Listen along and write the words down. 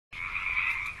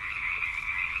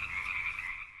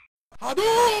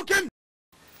Hadouken!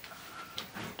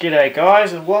 G'day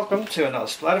guys and welcome to another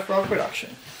Splatterfrog production.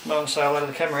 I'm going to say hello to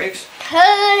the camera X.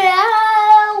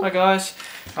 Hello! Hi guys,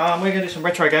 we're going to do some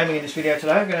retro gaming in this video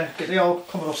today. We're going to get the old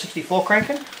Commodore 64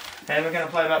 cranking and we're going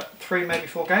to play about 3, maybe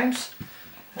 4 games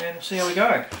and see how we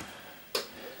go.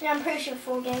 Yeah, I'm pretty sure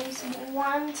 4 games.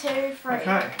 1, 2, 3.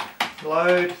 Okay,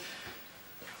 load,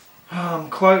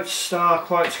 quotes, star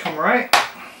quotes, comma rate,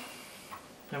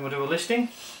 and we'll do a listing.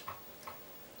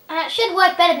 And it should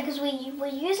work better because we're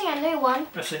using a new one.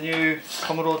 That's a new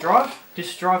Commodore drive,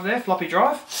 disk drive there, floppy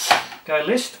drive. Go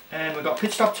list, and we've got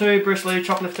Pit Stop 2, Bruce Lee,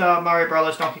 Choplifter, Mario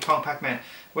Brothers, Donkey Kong, Pac-Man.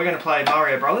 We're going to play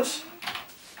Mario Brothers.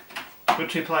 Good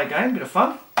 2-player game, bit of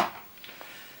fun.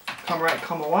 Comma rate,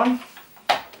 comma 1.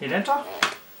 Hit enter.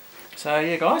 So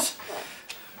yeah guys,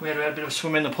 we had a bit of a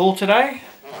swim in the pool today.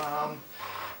 It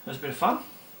was a bit of fun.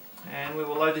 And we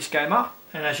will load this game up.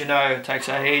 And as you know, it takes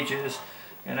ages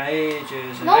and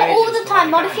ages and not ages. all the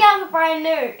time, not if you have a brand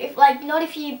new. Not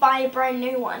if you buy a brand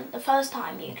new one the first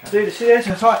time you. Okay. Dude, see this?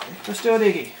 It's tight. Let's do it,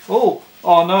 Iggy. Oh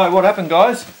no, what happened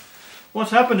guys? What's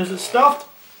happened? Is it stuffed?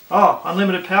 Oh,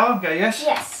 unlimited power? Go yes?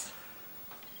 Yes.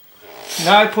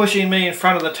 No pushing me in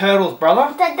front of the turtles,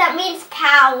 brother. That means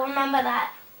cow, remember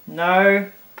that. No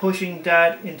pushing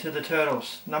Dad into the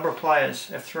turtles. Number of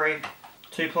players, F3,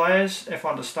 2 players,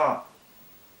 F1 to start.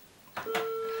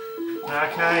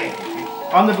 Okay,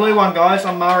 I'm the blue one guys,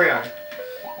 I'm Mario.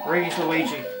 Reggie's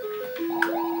Luigi.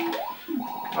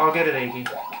 I'll get it, Iggy.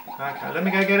 Okay, let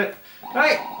me go get it.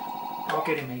 Hey! I'll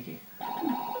get him, Iggy.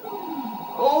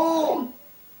 Oh!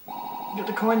 Get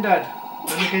the coin, Dad.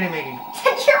 Let me get him, Iggy.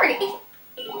 Security!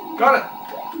 Got it!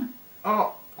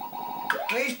 Oh.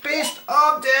 He's pissed!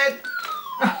 Oh, I'm dead!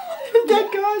 I'm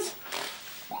dead, guys!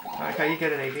 Okay, you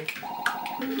get it, Iggy.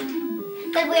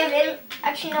 Did we have him?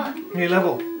 Actually not. New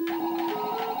level.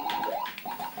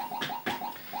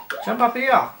 Jump up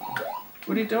here.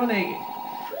 What are you doing, Iggy?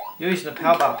 You're using the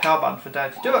power button for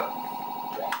Dad. Do it.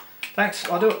 Thanks,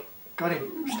 I'll do it. Got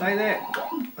him. Stay there.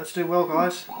 Let's do well,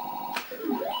 guys.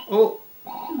 Oh,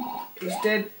 he's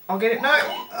dead. I'll get it. No.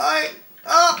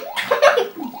 Oh,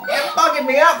 you're bugging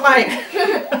me up, mate.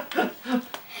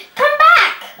 Come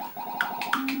back!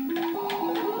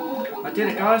 I did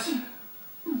it, guys.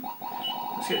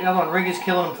 Let's get the other one. Riggy's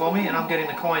killing them for me, and I'm getting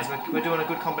the coins. We're doing a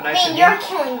good combination. Hey, you're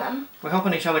killing them. We're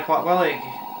helping each other quite well, Iggy.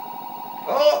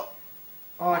 Oh,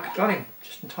 I got him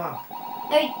just in time.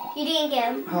 No, you didn't get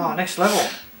him. Oh, next level.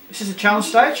 This is a challenge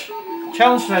stage.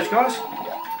 Challenge stage, guys.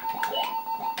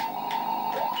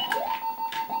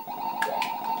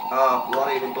 Oh,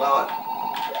 bloody, we blow it.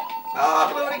 Oh,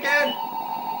 I blew it again.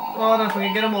 Oh, I don't know if we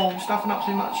can get them all. I'm stuffing up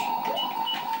too much.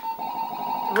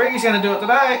 Riggy's going to do it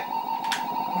today.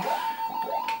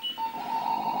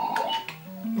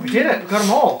 We did it. We got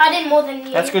them all. I did more than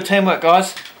you. That's good teamwork,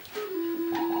 guys.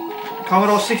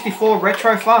 Commodore 64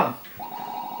 retro fun.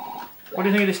 What do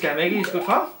you think of this game, Iggy? It's good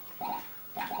fun?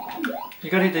 You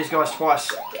got to hit these guys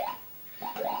twice.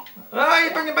 Oh,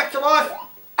 you bring them back to life.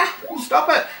 Stop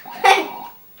it.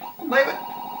 Leave it.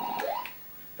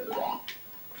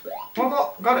 One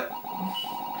more. Got it.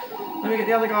 Let me get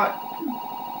the other guy.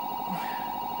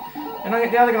 And I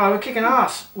get the other guy. We're kicking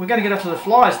ass. We're going to get up to the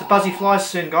flies, the buzzy flies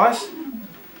soon, guys.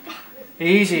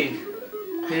 Easy.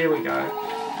 Here we go.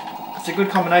 It's a good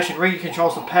combination. Reggie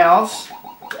controls the powers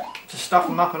to stuff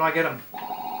them up and I get them.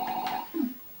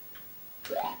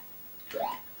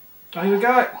 Oh, here we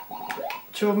go.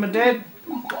 2 of them are dead.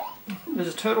 There's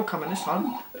a turtle coming this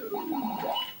time.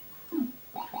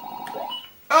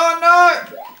 Oh no!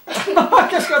 I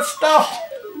just got stuffed.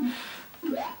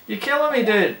 You're killing me,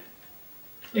 dude.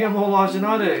 You have more lives than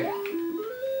I do.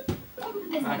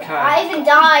 Okay. I even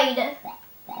died.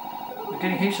 We're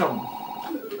getting heaps of them.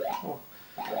 Oh.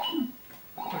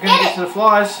 We're going to get to the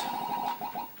flies.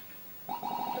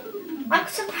 I'm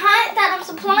surprised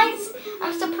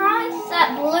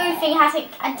that blue thing hasn't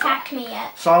attacked me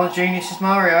yet. Silent Genius is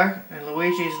Mario and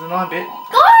Luigi is the 9-bit.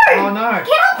 Go! Oh no!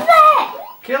 Get up there!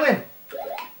 Kill him!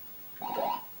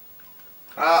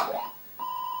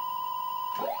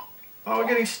 Oh, we're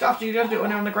getting stuffed. You got to do it when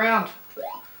they're on the ground.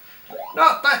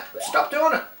 No, don't stop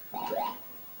doing it.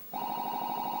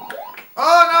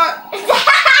 Oh no!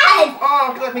 Dad!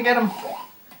 Oh, let me get him.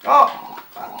 Oh,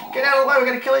 get out of the way. We're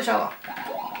going to kill each other.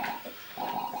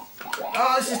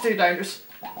 Oh, this is too dangerous.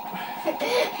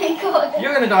 God.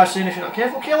 You're going to die soon if you're not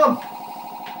careful. Kill him.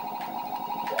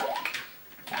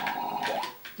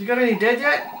 You got any dead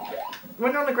yet?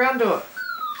 When you're on the ground, do it.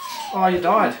 Oh, you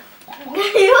died.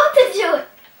 You have to do it.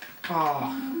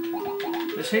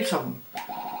 Oh, there's heaps of them.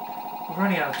 We're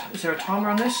running out. Is there a timer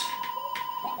on this?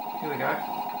 Here we go.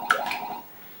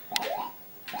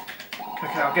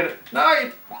 Okay, I'll get it.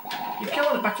 No! You're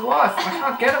killing it back to life. I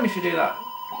can't get him if you do that.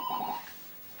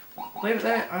 Leave it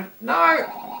there. No!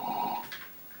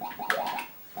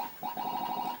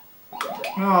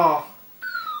 Oh.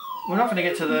 We're not going to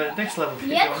get to the next level if you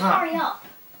keep doing that. Hurry up.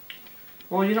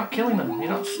 Well, you're not killing them. You're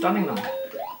not stunning them.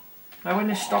 No, when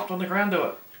they're stopped on the ground, do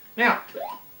it. Now.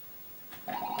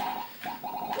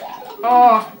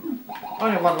 Oh.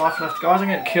 Only 1 life left, guys. I'm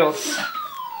getting killed.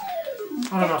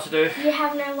 I don't know what to do. You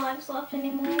have no lives left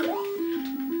anymore.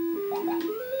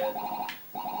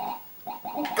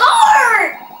 Go!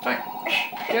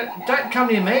 Don't come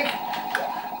near me.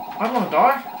 I don't want to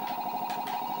die.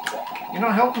 You're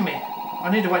not helping me. I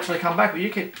need to wait till they come back, but you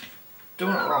keep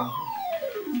doing it wrong.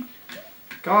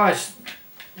 Guys,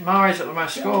 Mario's at the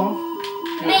most score.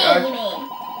 Here we go. You mean?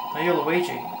 Now you're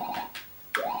Luigi.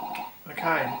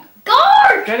 Okay. Go!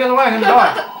 Go the other way, I'm going to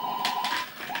die.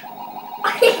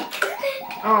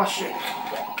 Oh shit.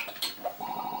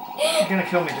 You're going to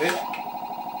kill me, dude.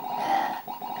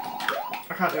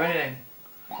 I can't do anything.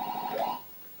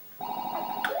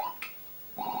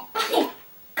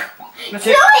 That's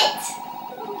Do it. it!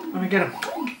 Let me get him.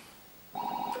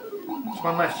 There's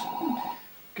 1 left.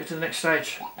 Get to the next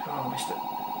stage. Oh, I missed it.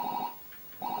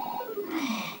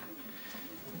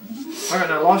 I got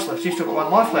no lives left. You've still got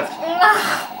 1 life left.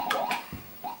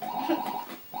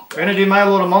 We're going to do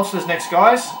mail order monsters next,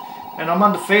 guys. And I'm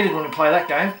undefeated when we play that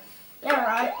game. Yeah,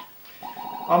 right.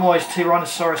 I'm always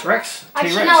Tyrannosaurus Rex.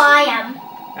 Actually, no, I am.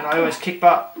 And I always kick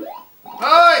butt.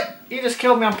 Oh, you just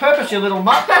killed me on purpose, you little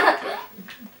mutt.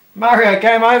 Mario,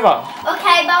 game over.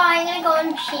 Okay, bye. I'm gonna go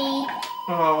and cheat.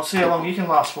 Oh, we'll see how long you can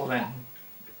last for then.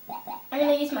 I'm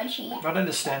gonna use my cheat. I don't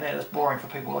understand that. That's boring for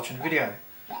people watching the video.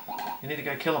 You need to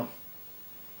go kill them.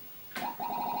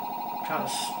 Can't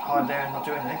just hide there and not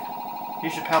do anything.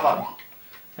 Use your power button.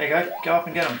 There you go. Go up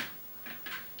and get them.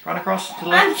 Run across to the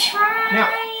left. I'm trying Now.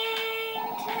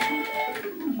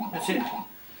 That's it.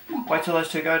 Wait till those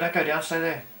two go. Don't go down. Stay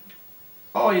there.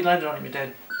 Oh, you landed on him. You're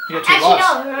dead. You got 2 lives.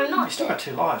 Actually, no, I'm not. You still got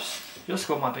 2 lives. Your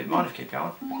score might beat mine if you keep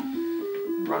going.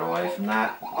 Run away from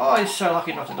that. Oh, you're so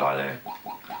lucky not to die there.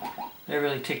 They're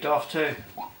really ticked off too.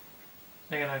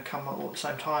 They're going to come all at the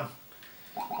same time.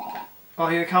 Oh,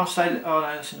 here it comes. Stay there. Oh no,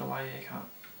 that's in the way. Yeah, you can't.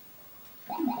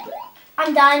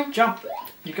 I'm done. Jump.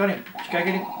 You got him. Go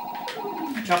get him.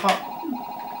 Jump up.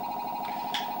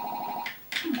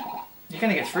 You're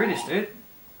going to get through this, dude.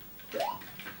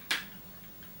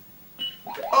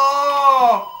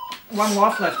 Oh! 1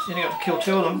 life left. You only got to kill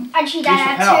 2 of them. Actually,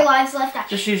 Dad, I have 2 lives left.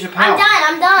 Actually. Just use your power.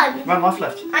 I'm done. 1 life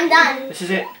left. I'm done. This is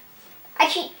it.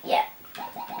 Actually, yeah.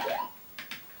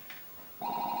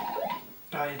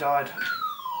 Oh, you died.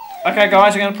 Okay,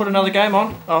 guys, I'm going to put another game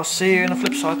on. I'll see you in the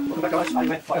flip side. Welcome back, guys. I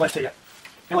went for LST yet.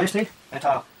 LST,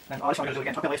 enter. And this one I'm going to do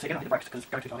again. Type LST again. I hit the brakes because it's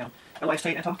going too far down. LST,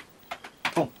 enter.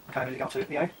 Boom. Okay, I'm going to go up to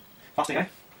EA. Fast EA.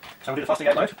 So we'll do the fast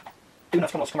EA load. Do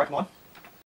enough come back from mine.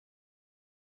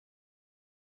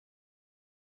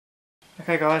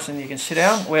 Okay, guys, and you can sit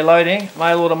down. We're loading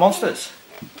Mail Order Monsters.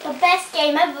 The best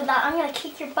game ever. That I'm gonna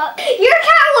kick your butt. Your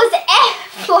character was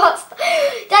F. Lost.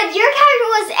 Dad, your character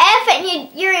was F, and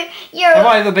you're. Have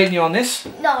I ever beaten you on this?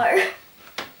 No.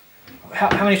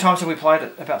 How many times have we played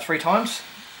it? About 3 times.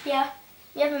 Yeah.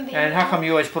 You haven't been. And how come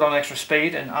you always put on extra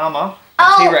speed and armor?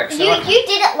 Oh, T-Rex? you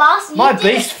did it last. My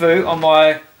beast foo on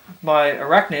my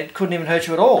arachnid couldn't even hurt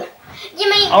you at all. You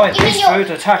mean? I went beast foo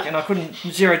to attack and I couldn't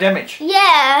 0 damage.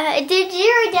 Yeah, it did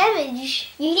 0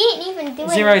 damage. You didn't even do it.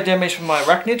 0 damage from my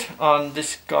arachnid on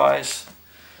this guy's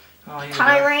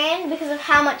Tyran because of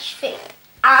how much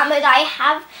armor I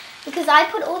have. Because I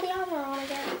put all the armor on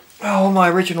again. Oh, my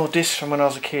original discs from when I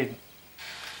was a kid.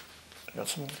 Got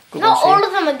some good Not ones here. all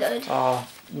of them are good. Oh,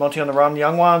 Monty on the Run,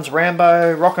 Young Ones,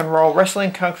 Rambo, Rock and Roll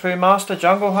Wrestling, Kung Fu Master,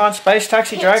 Jungle Hunt, Space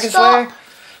Taxi, Dragon Slayer,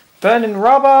 Burning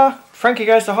Rubber, Frankie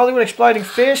Goes to Hollywood, Exploding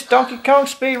Fist, Donkey Kong,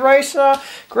 Speed Racer,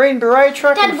 Green Beret,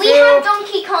 Track Dad, and we Field, have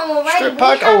Donkey Kong already. Strip We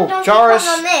Park, have Donkey Joris,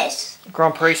 Kong on this.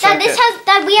 Grand Prix Dad, Circuit.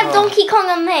 Dad, we have Donkey Kong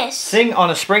on this. Sing on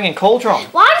a Spring in Cauldron.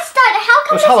 Why does that? How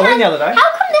come It was Halloween the other day.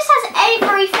 How come this has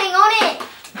everything on it?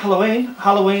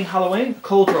 Halloween,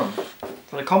 Cauldron.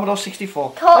 For the Commodore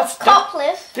 64.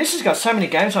 This has got so many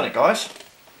games on it, guys.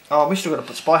 Oh, we still got to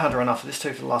put Spy Hunter on after this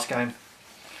too for the last game.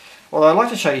 Although I'd like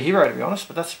to show you Hero, to be honest,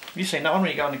 but that's, you've seen that one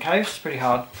when you go in the caves. It's pretty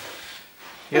hard.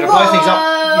 You got to blow things up.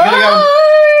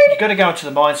 You got to go into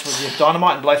the mines with your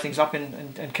dynamite and blow things up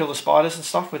and kill the spiders and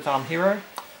stuff with Hero.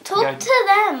 Talk to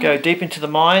them. Go deep into the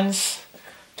mines.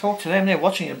 Talk to them. They're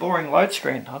watching a boring load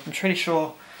screen. I'm pretty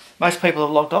sure most people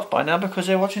have logged off by now because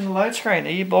they're watching the load screen. Are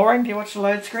you boring? Do you watch the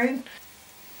load screen?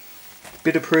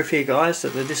 Bit of proof here, guys, that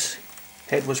this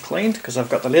head was cleaned because I've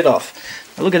got the lid off.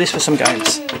 Now look at this for some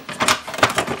games.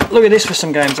 Look at this for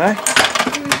some games, eh?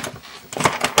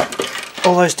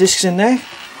 All those discs in there,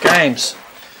 games.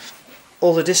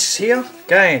 All the discs here,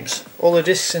 games. All the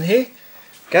discs in here,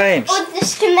 games. All the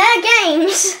discs in there,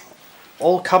 games.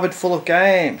 All cupboard full of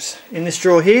games. In this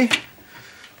drawer here,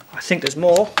 I think there's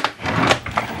more.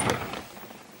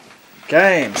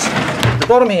 Games. The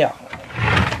bottom here,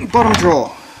 bottom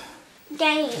drawer.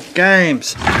 Games.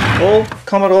 Games. All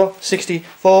Commodore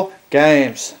 64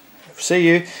 games. See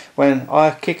you when I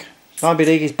kick 9-bit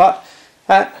Iggy's butt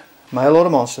at Mail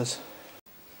Order Monsters.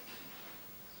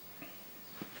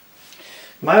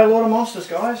 Mail Order Monsters,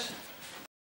 guys.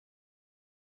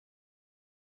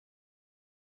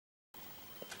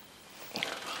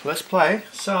 Let's play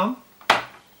some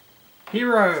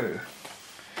H.E.R.O.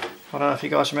 I don't know if you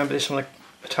guys remember this from the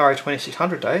Atari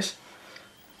 2600 days,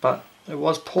 but it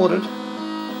was ported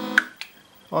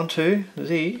onto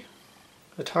the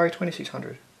Atari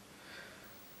 2600.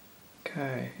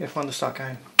 Okay, F1 to start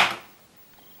game.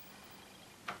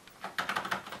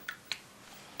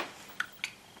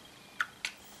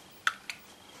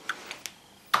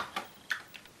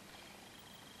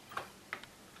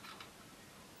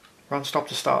 Run stop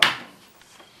to start.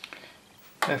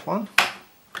 F1.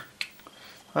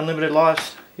 Unlimited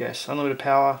lives? Yes. Unlimited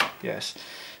power? Yes.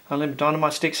 Unlimited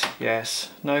dynamite sticks?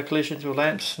 Yes. No collisions with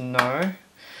lamps? No.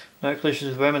 No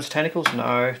collisions with vermin's tentacles?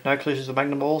 No. No collisions with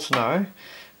magnum balls? No.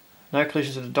 No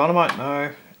collisions with the dynamite?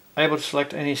 No. Able to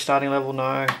select any starting level?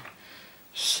 No.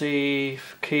 C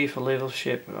key for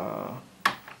leadership.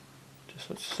 Just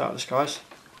let's start this, guys.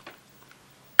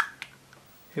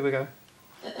 Here we go.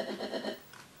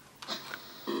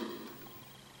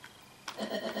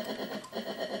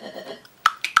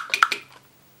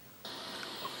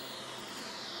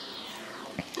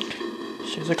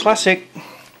 She's a classic.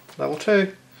 Level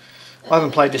 2. I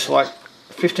haven't played this for like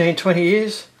 15-20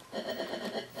 years.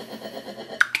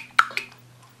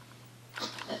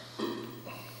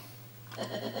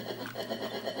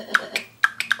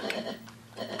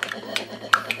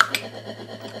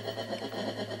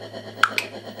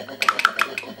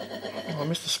 Oh, I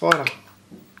missed the spider.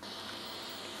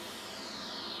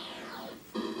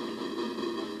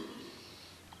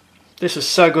 This is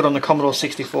so good on the Commodore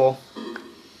 64.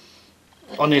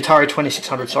 On the Atari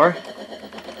 2600, sorry.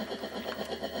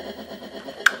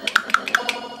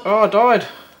 Oh, I died.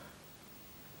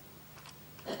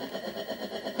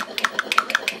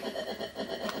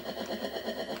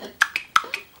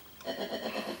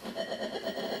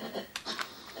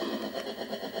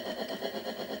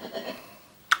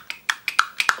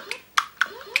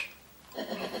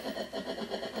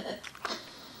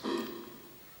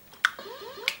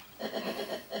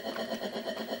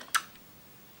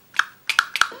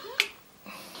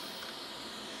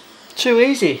 Too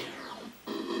easy.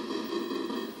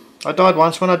 I died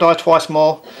once. When I die twice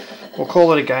more, we'll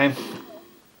call it a game.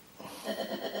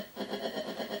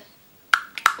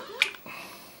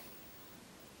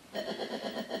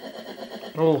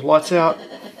 Oh, lights out.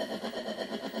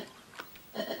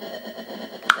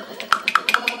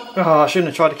 Oh, I shouldn't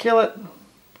have tried to kill it.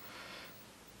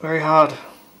 Very hard.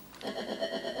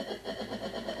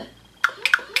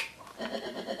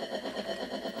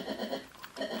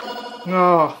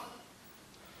 Oh.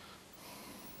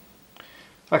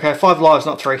 Okay, 5 lives,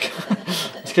 not 3.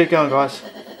 Let's keep going, guys.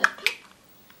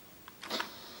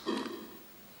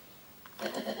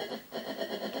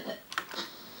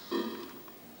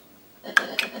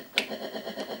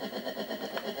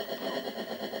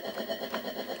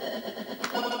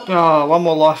 Oh, 1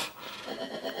 more life.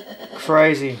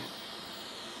 Crazy.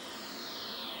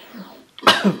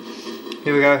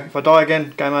 Here we go. If I die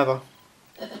again, game over.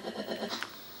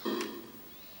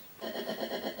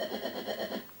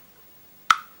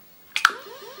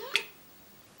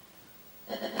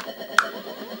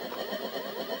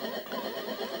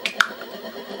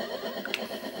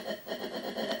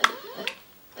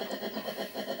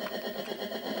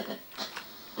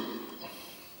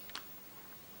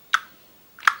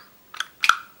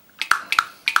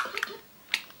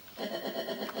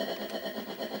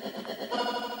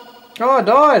 Oh, I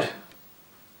died.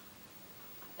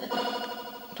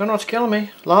 Don't know what's killing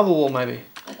me. Lava wall, maybe.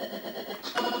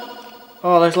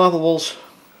 Oh, those lava walls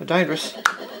are dangerous.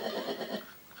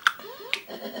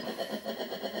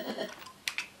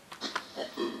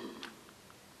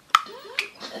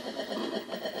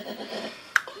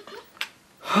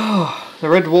 The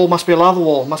red wall must be a lava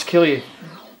wall. Must kill you.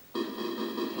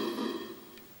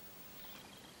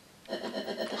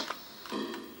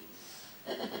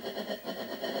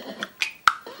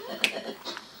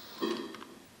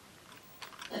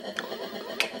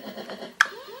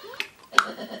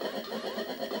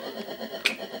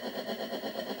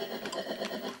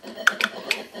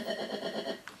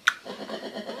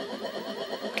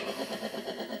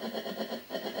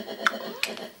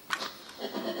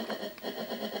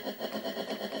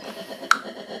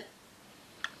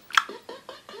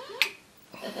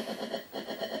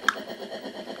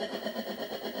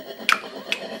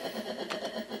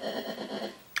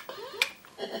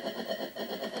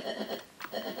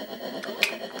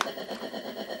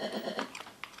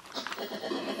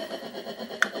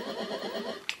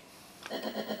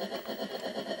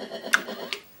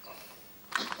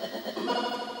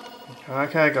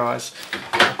 Okay guys,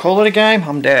 I'll call it a game,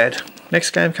 I'm dead.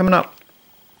 Next game coming up.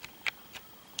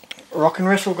 Rock and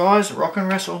Wrestle guys, Rock and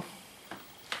Wrestle.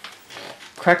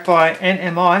 Cracked by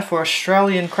NMI for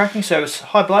Australian cracking service.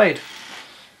 Hi Blade.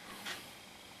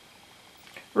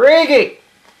 Reggie!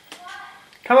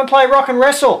 Come and play Rock and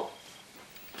Wrestle.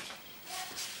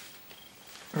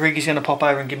 Reggie's going to pop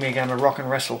over and give me a game of Rock and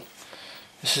Wrestle.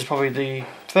 This is probably the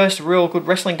first real good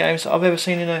wrestling games I've ever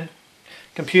seen in a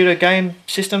computer game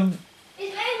system.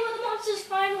 Is Man with the Monsters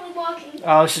finally walking?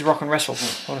 Oh, this is Rock and Wrestle.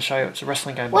 I want to show you. It's a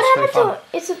wrestling game. What it's happened really fun.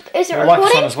 to it? Is it I recording? like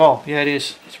this one as well. Yeah, it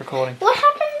is. It's recording. What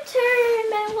happened to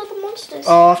Man with the Monsters?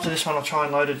 Oh, after this one I'll try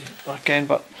and load it again,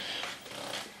 but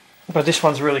this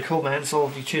one's really cool, man. It's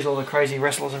all, you choose all the crazy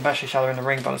wrestlers and bash each other in the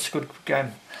ring, but it's a good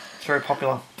game. It's very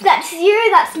popular. That's you,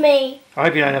 that's me. I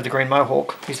hope you don't have the green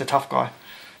mohawk. He's the tough guy.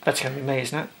 That's going to be me,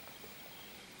 isn't it?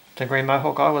 The green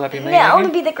mohawk guy, will that be me? Yeah, I want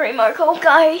to be the green mohawk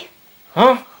guy.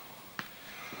 Huh?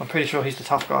 I'm pretty sure he's the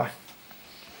tough guy.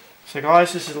 So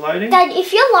guys, this is loading. Dad,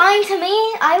 if you're lying to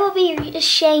me, I will be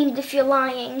ashamed if you're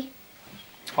lying.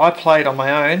 I played on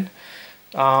my own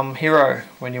H.E.R.O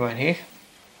when you weren't here.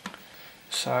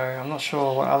 So I'm not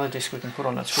sure what other disc we can put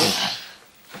on that screen.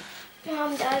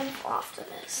 I'm done after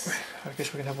this. I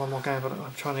guess we can have one more game, but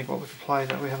I'm trying to think what we could play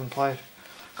that we haven't played.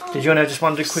 Did you want to just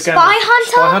want to do a quick game? Spy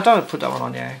Hunter? Spy Hunter? I'll put that one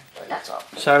on, yeah. That's all.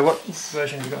 So what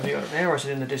version have you got? Have you got it there or is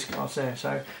it in the disc? Oh, it's there.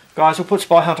 So guys, we'll put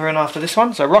Spy Hunter in after this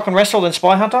one. So Rock and Wrestle then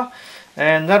Spy Hunter.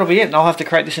 And that'll be it. And I'll have to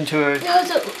create this into a...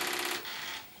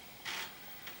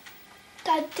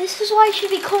 Dad, this is why you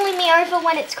should be calling me over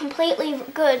when it's completely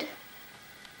good.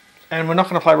 And we're not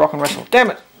going to play Rock and Wrestle. Damn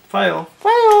it! Fail.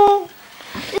 Fail!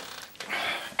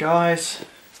 Guys,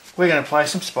 we're going to play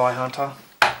some Spy Hunter.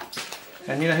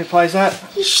 And you know who plays that?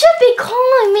 You should be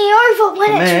calling me over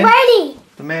when it's ready.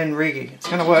 The man Riggy. It's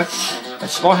going to work.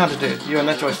 That's Spy Hunter dude. You on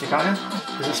that joystick, aren't you?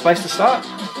 Is it space to start?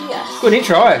 Yes. Good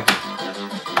intro, eh?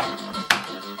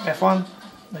 F1.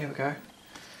 There we go.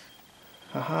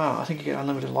 Aha, I think you get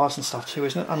unlimited license stuff too,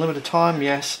 isn't it? Unlimited time,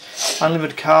 yes.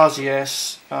 Unlimited cars,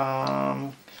 yes.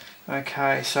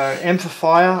 Okay, so M for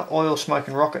fire, oil, smoke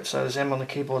and rocket. So there's M on the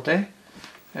keyboard there.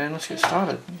 And let's get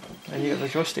started. And you got the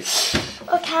joystick.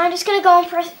 Okay, I'm just going to go and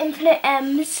press infinite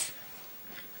M's.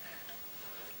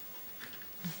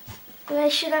 I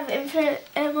should have infinite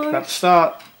ammo. About to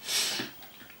start.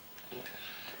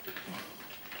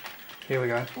 Here we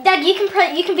go. Dad, you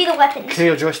can be the weapons. Key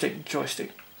or joystick?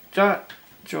 Joystick.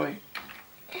 Joy.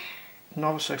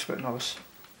 Novice, expert, novice.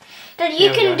 Dad,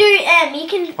 you can do M. You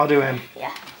can. I'll do M.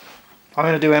 Yeah. I'm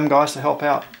going to do M, guys, to help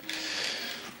out.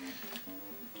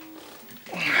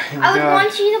 I would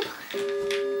want you to.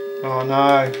 Oh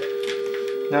no.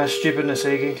 No stupidness,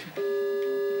 Iggy.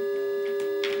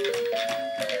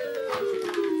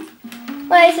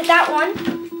 Wait, is it that one?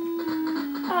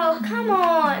 Oh, come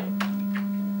on.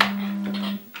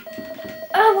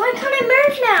 Oh, why can't I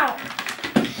move now?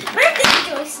 Move this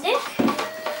joystick.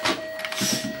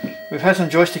 We've had some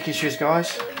joystick issues,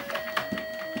 guys.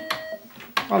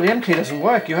 Oh, the M key doesn't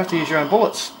work. You have to use your own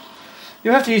bullets. You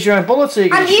have to use your own bullets,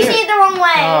 Iggy. I'm using it the wrong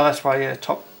way. Oh, that's right, yeah.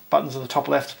 Top buttons are the top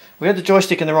left. We had the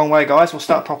joystick in the wrong way, guys. We'll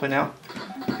start properly now.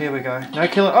 Here we go. No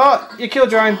killing. Oh, you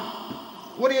killed your own.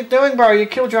 What are you doing, bro? You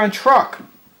killed your own truck.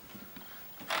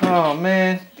 Oh,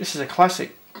 man. This is a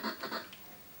classic.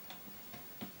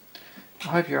 I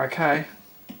hope you're okay.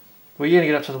 Well, you're going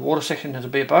to get up to the water section. There's a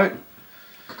big boat.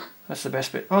 That's the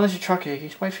best bit. Oh, there's your truck,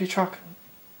 Iggy. Wait for your truck.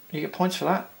 You get points for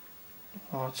that.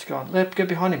 Oh, it's gone. Get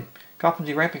behind him. Go up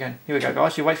into the ramp again. Here we go,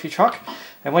 guys. You wait for your truck.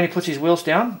 And when he puts his wheels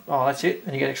down, oh, that's it.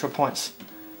 And you get extra points.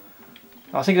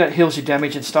 I think that heals your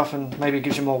damage and stuff and maybe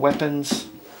gives you more weapons.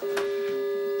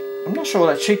 I'm not sure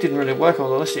that cheat didn't really work,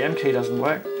 although unless the M key doesn't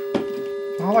work.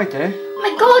 Oh, wait there. Oh my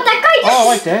god, that guy just... Oh,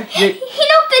 wait there. He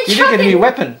knocked the you truck did get a in. new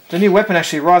weapon. The new weapon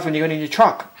actually arrived when you went in your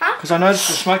truck. Huh? Because I noticed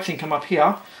the smoke thing come up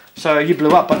here. So you blew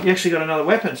up, but you actually got another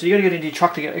weapon. So you got to get into your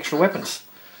truck to get extra weapons.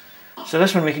 So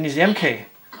that's when we can use the M key.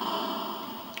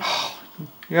 Oh,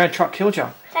 your own truck killed you.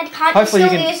 Dad, can't Hopefully you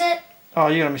still you can... use it? Oh,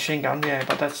 you got a machine gun, yeah,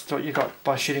 but that's what you got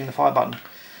by shooting the fire button.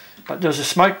 But there was a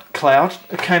smoke cloud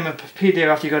that came and appeared there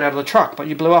after you got out of the truck, but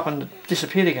you blew up and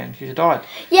disappeared again. You died.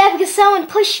 Yeah, because someone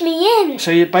pushed me in.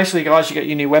 So you basically, guys, you get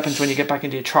your new weapons when you get back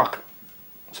into your truck.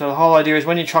 So the whole idea is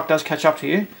when your truck does catch up to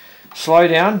you, slow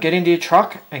down, get into your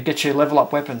truck, and get your level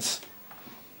up weapons.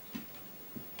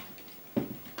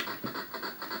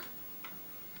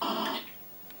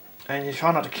 And you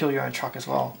try not to kill your own truck as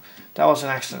well. That was an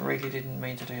accident, Ricky didn't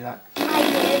mean to do that.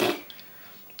 I did.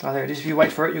 Oh, there it is. If you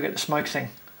wait for it, you'll get the smoke thing.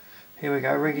 Here we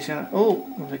go. Ricky's going to...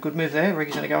 Oh, a good move there.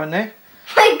 Ricky's going to go in there.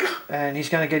 My god. And he's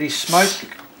going to get his smoke.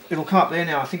 It'll come up there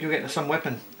now. I think you'll get some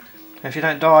weapon. And if you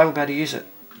don't die, we'll be able to use it.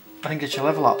 I think it's your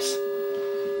level ups.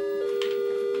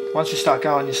 Once you start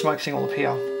going, your smoke thing will appear.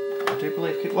 I do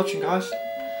believe. Keep watching, guys.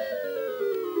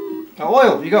 Oh,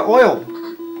 oil! You got oil!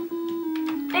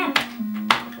 Bam.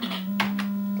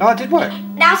 Oh, it did work.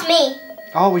 That was me.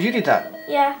 Oh, well, you did that.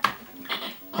 Yeah.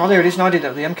 Oh, there it is. No, I did that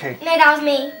with the M key. No, that was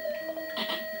me.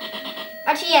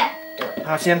 Actually, yeah. Do it.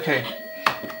 Oh, it's the M key.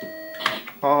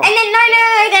 Oh. And then,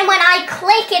 no. Then when I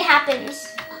click, it happens.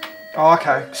 Oh,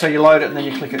 okay. So you load it and then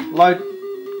you click it. Load,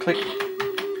 click.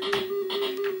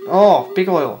 Oh, big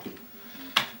oil.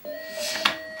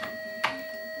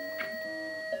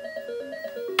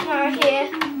 Right here.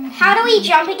 How do we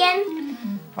jump again?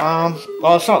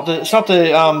 Well, it's not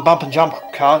the bump and jump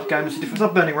card game. It's a different. It's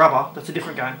not burning rubber. That's a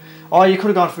different game. Oh, you could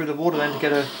have gone through the water then to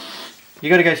get a. You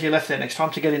got to go to your left there next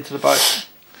time to get into the boat.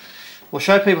 We'll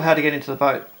show people how to get into the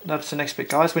boat. That's the next bit,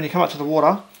 guys. When you come up to the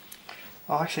water.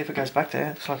 Oh, actually, if it goes back there,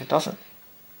 it looks like it doesn't.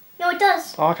 No, it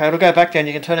does. Oh, okay, it'll go back there and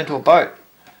you can turn into a boat.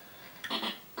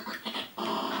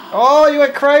 Oh, you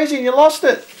went crazy and you lost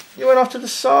it. You went off to the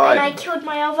side. And I killed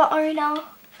my other owner.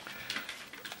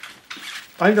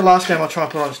 I think the last game I'll try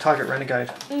and put on is Target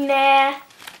Renegade. Nah.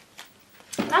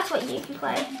 That's what you can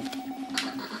play.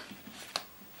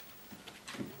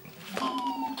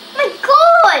 My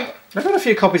God! I've got a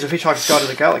few copies of Hitchhiker's Guide to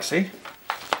the Galaxy.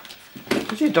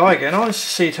 Did you die again? I want to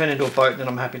see you turn into a boat and then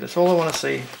I'm happy. That's all I want to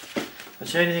see.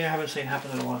 That's the only thing I haven't seen happen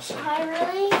that I want to see. I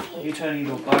really? You turning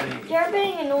into a boat. You're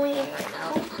being annoying right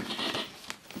now.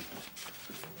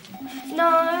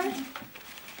 No.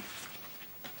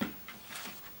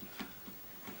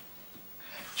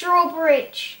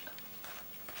 Drawbridge.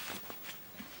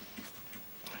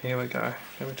 Here we go.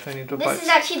 Can we turn into a boat? This is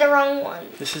actually the wrong one.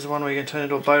 This is the one where you can turn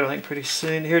into a boat, I think, pretty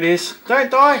soon. Here it is. Don't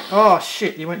die! Oh,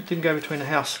 shit. You didn't go between the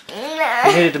house.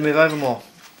 You needed to move over more.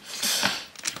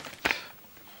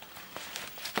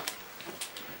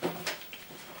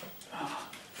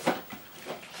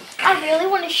 I really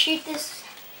want to shoot this.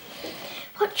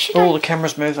 What should Oh, the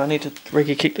camera's moved. I need to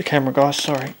re-kick the camera, guys.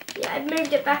 Sorry. Yeah, I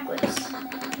moved it backwards.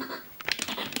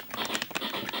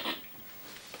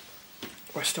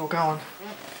 We're still going.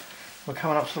 We're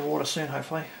coming up to the water soon,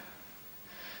 hopefully.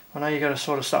 I know you got to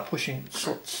sort of start pushing,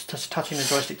 just touching the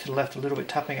joystick to the left a little bit,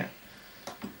 tapping it.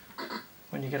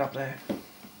 When you get up there,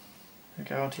 you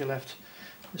go onto your left,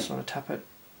 just sort of tap it,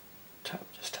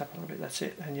 just tap it a little bit, that's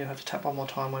it. And you have to tap one more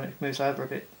time when it moves over a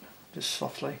bit, just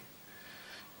softly.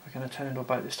 We're going to turn into a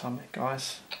boat this time,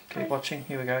 guys. Keep watching.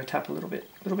 Here we go. Tap a little bit,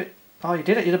 Oh, you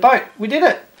did it. You're the boat. We did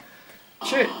it.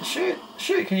 Shoot, shoot,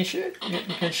 shoot. Can you shoot? Yeah,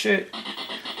 you can shoot.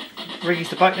 Riggy's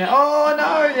the boat now. Oh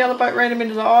no, the other boat ran him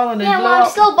into the island and blew well, I'm up.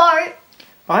 still a boat.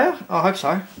 Are you? Oh, I hope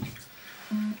so.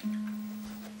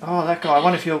 Oh, that guy. I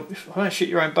wonder if I don't shoot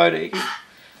your own boat, Iggy,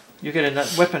 you get in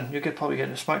that weapon. You could probably get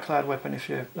a smoke cloud weapon if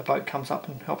the boat comes up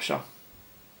and helps you.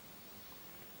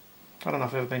 I don't know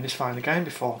if I've ever been this far in the game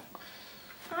before.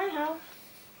 I know.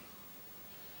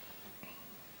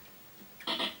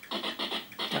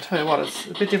 I tell you what, it's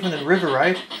a bit different than River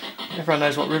Raid. Everyone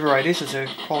knows what River Raid is. It's a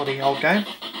quality old game.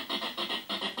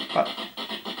 But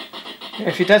yeah,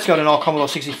 if your dad's got an old Commodore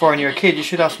 64 and you're a kid, you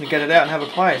should ask him to get it out and have a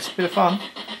play. It's a bit of fun.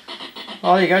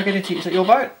 Oh, there you go. Get into. Is it your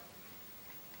boat?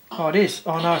 Oh, it is.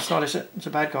 Oh no, it's not. Is it? It's a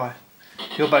bad guy.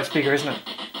 Your boat's bigger, isn't it?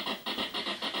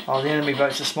 Oh, the enemy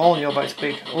boats are small and your boat's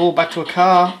big. Oh, back to a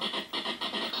car.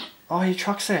 Oh, your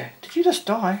truck's there. Did you just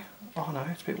die? Oh no,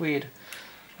 it's a bit weird.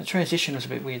 The transition was a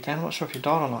bit weird, Dan. I'm not sure if you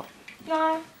died or not.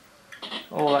 No.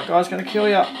 Oh, that guy's going to kill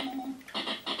you.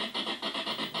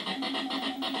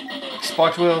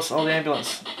 Spiked wheels. Oh, the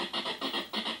ambulance.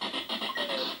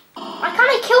 I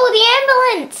can't kill the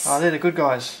ambulance. Oh, they're the good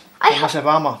guys. They must have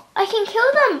armour. I can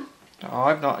kill them. Oh,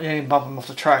 I hope not. You didn't bump them off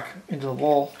the track into the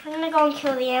wall. I'm going to go and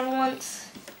kill the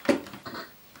ambulance.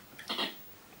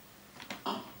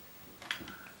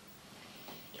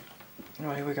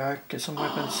 Oh, here we go. Get some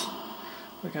weapons.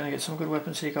 We're going to get some good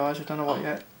weapons here, guys. We don't know what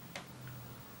yet.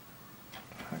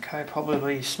 Okay,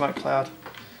 probably smoke cloud.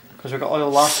 Because we got oil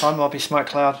last time, might be smoke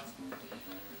cloud.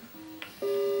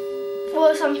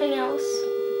 Or something else.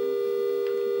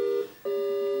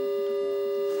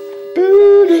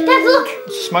 Dad, look!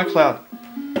 It's a smoke cloud.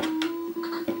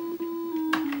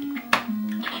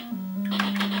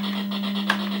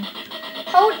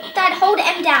 Dad, hold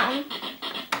M down.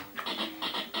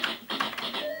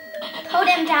 Hold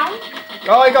M down.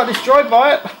 Oh, he got destroyed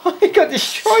by it. He got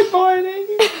destroyed by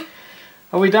it.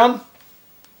 Are we done?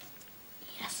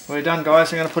 Yes. We're done,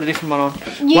 guys. I'm going to put a different one on.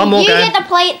 One more game. You get the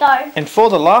plate, though. And for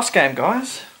the last game,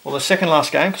 guys, or the second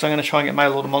last game, because I'm going to try and get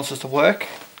Mail Order Monsters to work.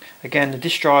 Again, the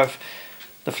disk drive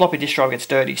the floppy disk drive gets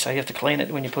dirty, so you have to clean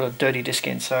it when you put a dirty disk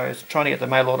in. So it's trying to get the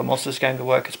Mail Order Monsters game to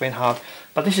work, it's been hard.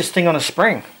 But this is Thing on a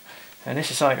Spring, and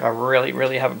this is something I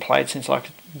really haven't played since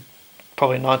like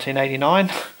probably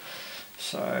 1989.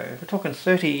 So we're talking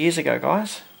 30 years ago,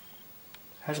 guys.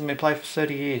 Hasn't been played for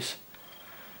 30 years.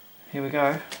 Here we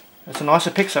go. It's a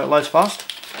nicer pick, so it loads fast.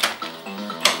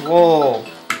 Whoa!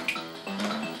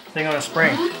 Thing on a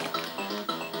Spring.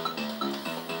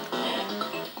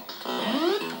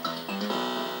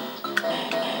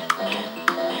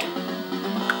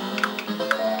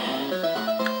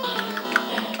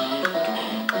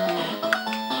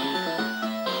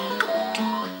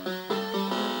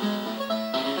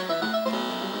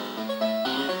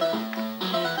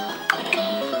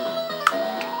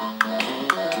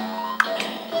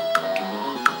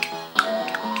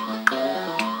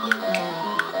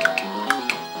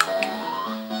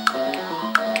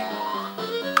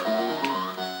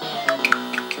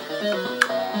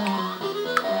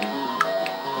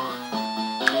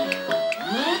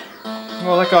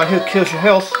 Well, that guy kills your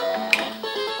health.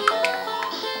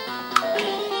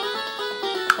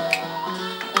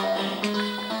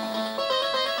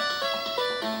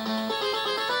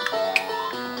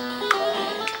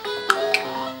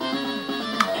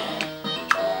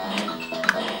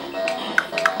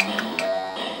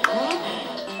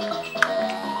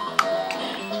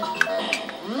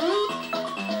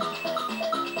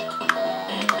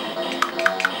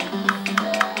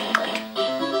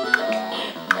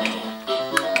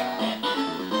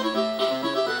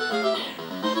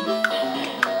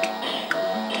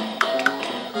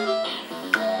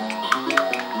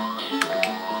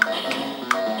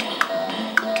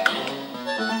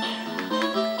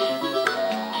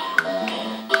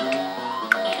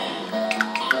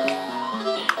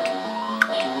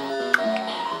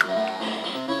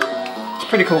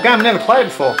 Pretty cool game, never played it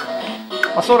before.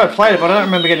 I thought I played it, but I don't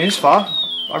remember getting this far.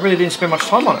 I really didn't spend much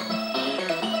time on it.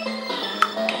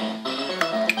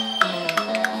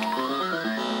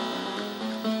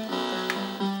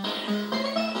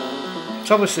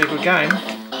 It's obviously a good game.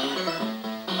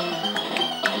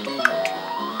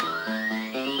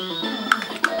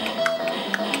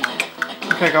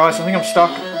 Okay guys, I think I'm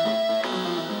stuck.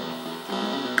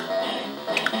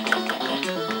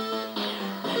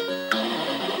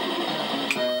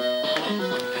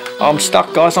 I'm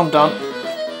stuck, guys, I'm done.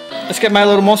 Let's get my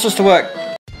little monsters to work.